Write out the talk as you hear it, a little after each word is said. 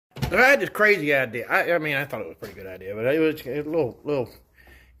I had this crazy idea. I mean, I thought it was a pretty good idea, but it was a little,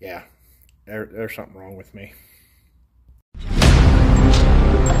 yeah. There's something wrong with me.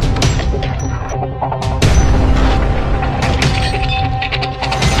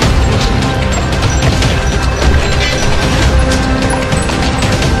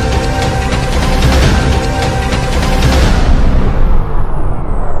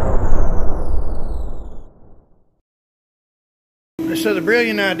 So the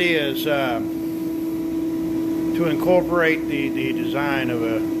brilliant idea is to incorporate the design of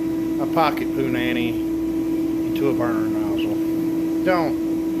a pocket punani into a burner nozzle.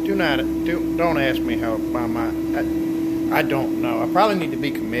 Don't ask me how I don't know. I probably need to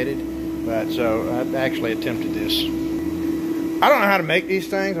be committed, but so I actually attempted this. I don't know how to make these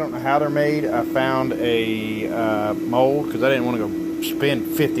things. I don't know how they're made. I found a mold because I didn't want to go spend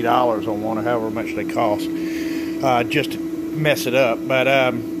 $50 on one or however much they cost just to mess it up. But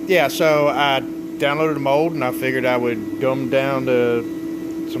yeah, so I downloaded a mold and I figured I would dumb down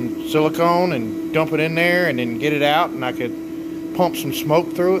to some silicone and dump it in there and then get it out, and I could pump some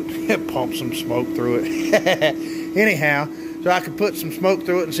smoke through it. Pump some smoke through it. Anyhow, so I could put some smoke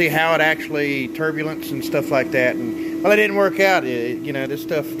through it and see how it actually turbulence and stuff like that. And well, it didn't work out. You know, this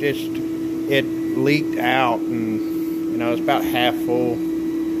stuff it leaked out, and you know, it's about half full.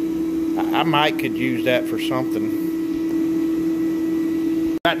 I might could use that for something.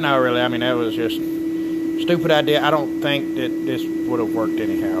 No, really. I mean, that was just a stupid idea. I don't think that this would have worked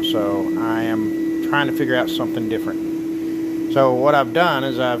anyhow. So I am trying to figure out something different. So what I've done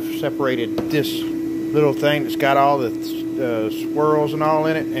is I've separated this little thing that's got all the swirls and all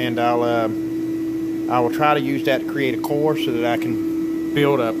in it, and I will try to use that to create a core so that I can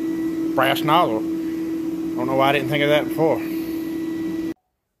build a brass nozzle. I don't know why I didn't think of that before.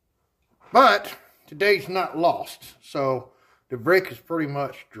 But today's not lost. So the brick is pretty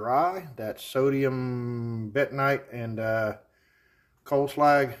much dry. That's sodium bentonite and coal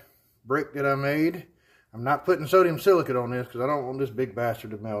slag brick that I made. I'm not putting sodium silicate on this because I don't want this big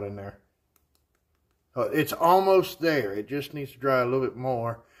bastard to melt in there. It's almost there. It just needs to dry a little bit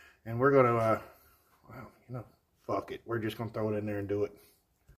more. And we're going to, well, you know, fuck it. We're just going to throw it in there and do it.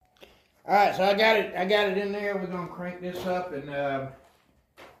 All right, so I got it in there. We're going to crank this up and,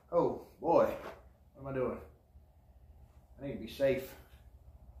 oh, boy. What am I doing? I need to be safe.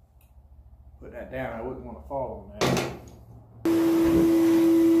 Put that down. I wouldn't want to fall on that.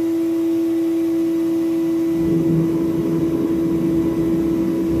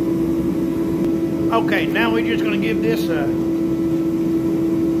 Okay, now we're just going to give this a, I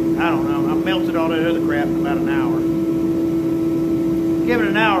don't know, I melted all that other crap in about an hour. Give it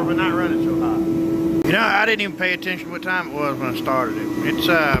an hour, but not run it so hot. You know, I didn't even pay attention to what time it was when I started it. It's,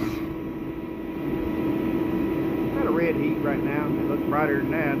 got a red heat right now. It looks brighter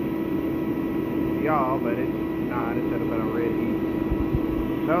than that to y'all, but it's not. It's at about a red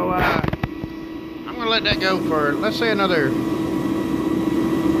heat. So, I'm going to let that go for, let's say, another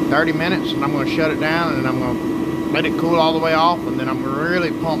 30 minutes, and I'm going to shut it down, and I'm going to let it cool all the way off, and then I'm going to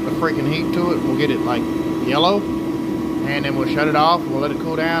really pump the freaking heat to it. We'll get it like yellow, and then we'll shut it off. We'll let it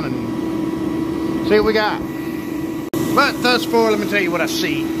cool down and see what we got. But thus far, let me tell you what I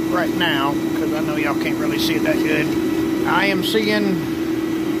see right now, because I know y'all can't really see it that good. I am seeing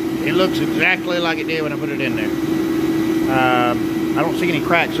it looks exactly like it did when I put it in there. I don't see any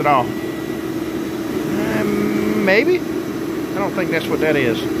cracks at all. Maybe? I don't think that's what that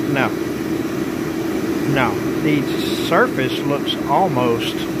is. No. No. The surface looks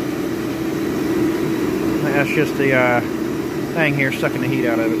almost... That's just the thing here sucking the heat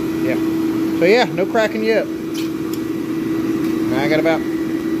out of it. Yeah. So yeah, no cracking yet. I got about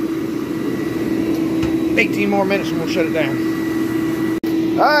 18 more minutes and we'll shut it down.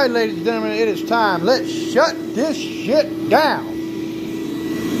 Alright, ladies and gentlemen, it is time. Let's shut this shit down.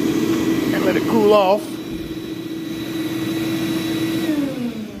 And let it cool off.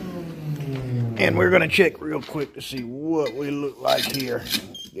 And we're going to check real quick to see what we look like here.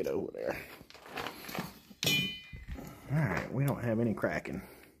 Get over there. Alright, we don't have any cracking.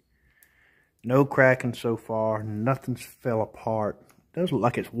 No cracking so far. Nothing's fell apart. It does look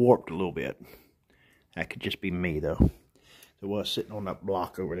like it's warped a little bit. That could just be me, though. It was sitting on that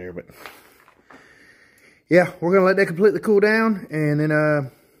block over there, but... Yeah, we're going to let that completely cool down. And then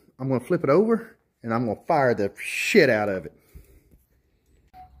I'm going to flip it over. And I'm going to fire the shit out of it.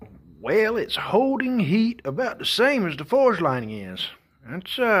 Well, it's holding heat about the same as the forge lining is.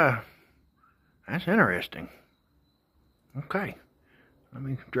 That's interesting. Okay, let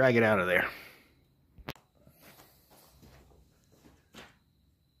me drag it out of there.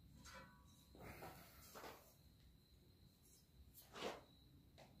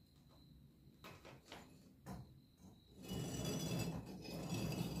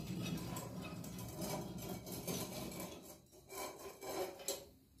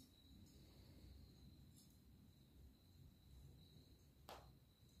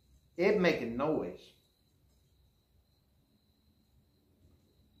 It making noise.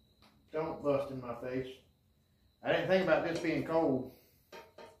 Don't bust in my face. I didn't think about this being cold.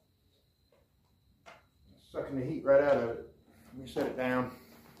 Sucking the heat right out of it. Let me set it down.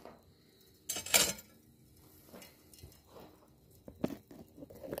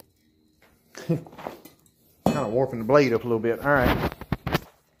 Kind of warping the blade up a little bit. All right.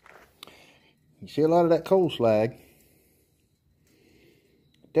 You see a lot of that coal slag.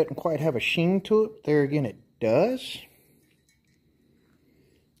 It doesn't quite have a sheen to it. There again, it does.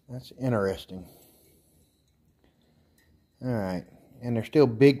 That's interesting. All right. And there's still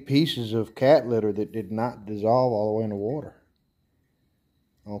big pieces of cat litter that did not dissolve all the way in the water.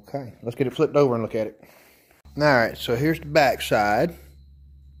 Okay. Let's get it flipped over and look at it. All right. So here's the back side.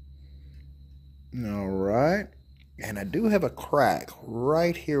 All right. And I do have a crack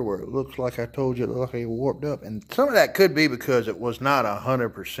right here where it looks like I told you it looked like it warped up. And some of that could be because it was not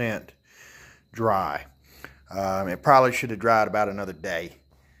 100% dry. It probably should have dried about another day.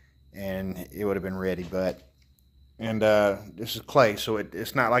 And it would have been ready. And this is clay, so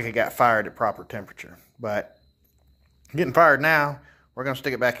it's not like it got fired at proper temperature. But getting fired now, we're going to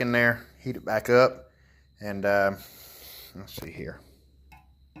stick it back in there, heat it back up. And let's see here.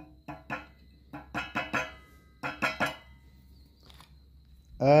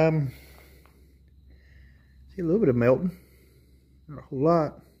 See a little bit of melting, not a whole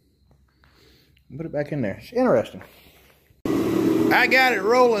lot. Put it back in there. It's interesting. I got it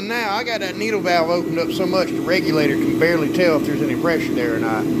rolling now. I got that needle valve opened up so much the regulator can barely tell if there's any pressure there or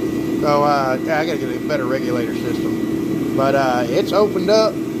not. So I got to get a better regulator system. But it's opened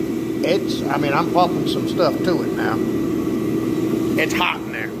up. I'm pumping some stuff to it now. It's hot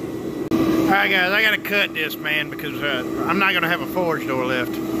in there. Alright guys, I gotta cut this, man, because I'm not gonna have a forge door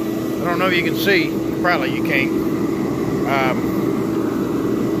left. I don't know if you can see. Probably you can't.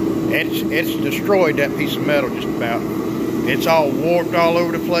 It's destroyed that piece of metal just about. It's all warped all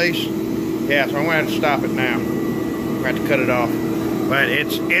over the place. Yeah, so I'm gonna have to stop it now. I'm gonna have to cut it off. But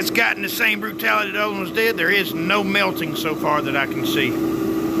it's gotten the same brutality the other ones did. There is no melting so far that I can see.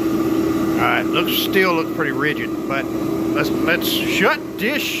 Alright, still looks pretty rigid, but let's shut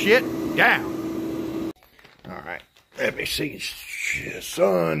this shit down. All right, let me see.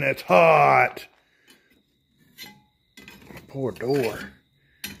 Son, that's hot. Poor door.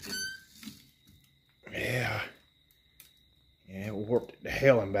 Yeah, it warped it to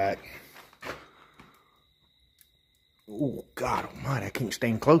hell and back. Oh, God almighty, I can't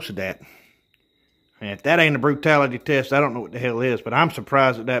stand close to that. And if that ain't a brutality test, I don't know what the hell is, but I'm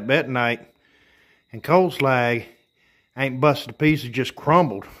surprised that bentonite and coal slag ain't busted to pieces, just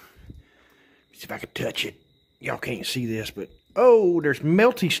crumbled. See if I can touch it. Y'all can't see this, but oh, there's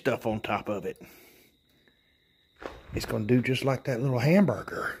melty stuff on top of it. It's gonna do just like that little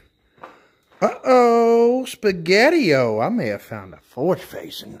hamburger. Uh-oh, spaghetti-o. I may have found a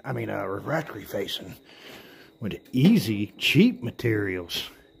refractory facing with easy, cheap materials.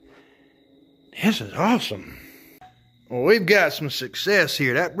 This is awesome. Well, we've got some success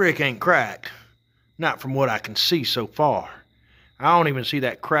here. That brick ain't cracked. Not from what I can see so far. I don't even see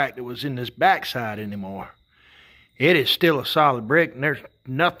that crack that was in this backside anymore. It is still a solid brick, and there's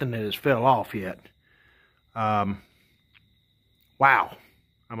nothing that has fell off yet. Wow.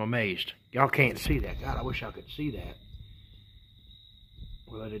 I'm amazed. Y'all can't see that. God, I wish I could see that.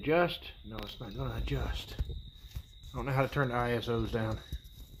 Will it adjust? No, it's not going to adjust. I don't know how to turn the ISOs down.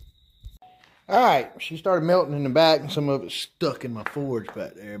 Alright, she started melting in the back, and some of it's stuck in my forge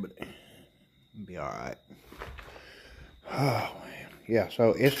back there, but it'll be alright. Oh, man. Yeah,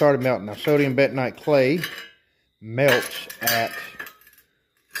 so it started melting. Now, sodium bentonite clay melts at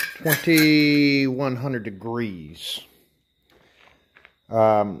 2100 degrees.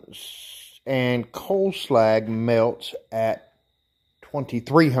 And coal slag melts at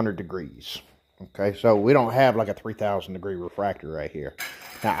 2300 degrees. Okay, so we don't have like a 3000 degree refractor right here.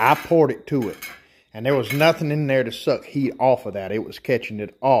 Now, I poured it to it, and there was nothing in there to suck heat off of that. It was catching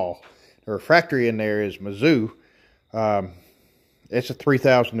it all. The refractory in there is Mizzou. It's a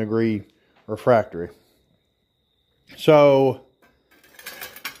 3000 degree refractory. So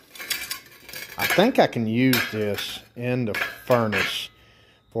I think I can use this in the furnace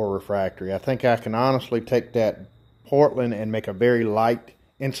for refractory. I think I can honestly take that Portland and make a very light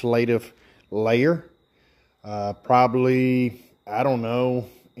insulative layer. Probably, I don't know,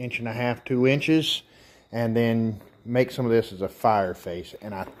 1.5 to 2 inches, and then make some of this as a fire face,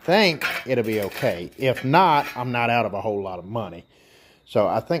 and I think it'll be okay. If not, I'm not out of a whole lot of money. So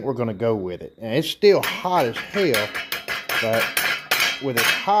I think we're going to go with it. And it's still hot as hell, but with as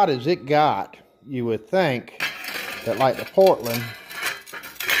hot as it got, you would think that like the Portland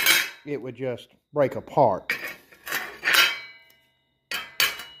it would just break apart.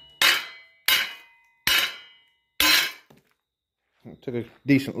 Took a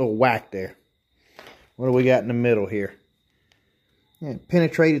decent little whack there. What do we got in the middle here? It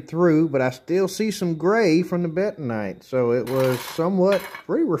penetrated through, but I still see some gray from the bentonite. So it was somewhat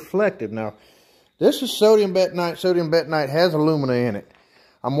pretty reflective. Now, this is sodium bentonite. Sodium bentonite has alumina in it.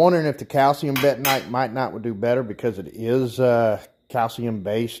 I'm wondering if the calcium bentonite might not would do better because it is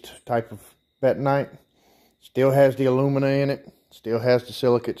calcium-based type of bentonite. Still has the alumina in it. Still has the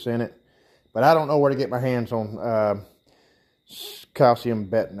silicates in it. But I don't know where to get my hands on calcium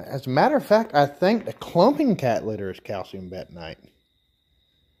bentonite. As a matter of fact, I think the clumping cat litter is calcium bentonite.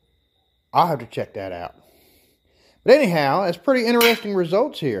 I'll have to check that out. But anyhow, it's pretty interesting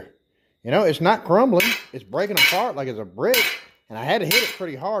results here. You know, it's not crumbling. It's breaking apart like it's a brick. And I had to hit it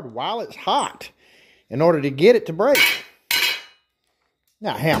pretty hard while it's hot in order to get it to break.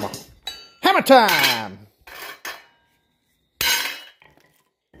 Now, hammer. Hammer time!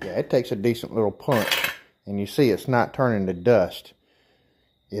 Yeah, it takes a decent little punch. And you see it's not turning to dust.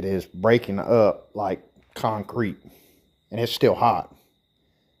 It is breaking up like concrete. And it's still hot.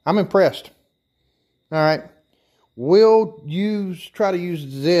 I'm impressed. All right. We'll try to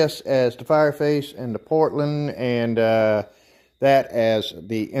use this as the Fireface and the Portland and that as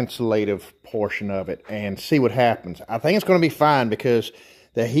the insulative portion of it and see what happens. I think it's going to be fine because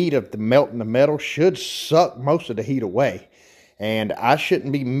the heat of the melting the metal should suck most of the heat away. And I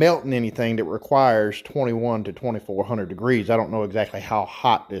shouldn't be melting anything that requires 21 to 2400 degrees. I don't know exactly how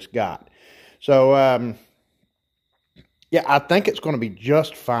hot this got. So, yeah, I think it's going to be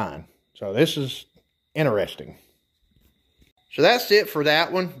just fine. So this is interesting. So that's it for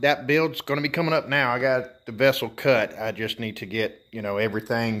that one. That build's going to be coming up now. I got the vessel cut. I just need to get, you know,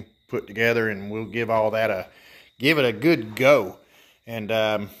 everything put together, and we'll give all that give it a good go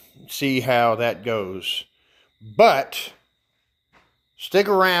and see how that goes. But stick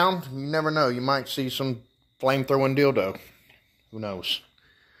around. You never know. You might see some flame-throwing dildo. Who knows?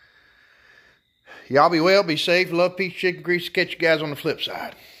 Y'all be well, be safe, love, peace, chicken grease. Catch you guys on the flip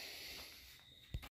side.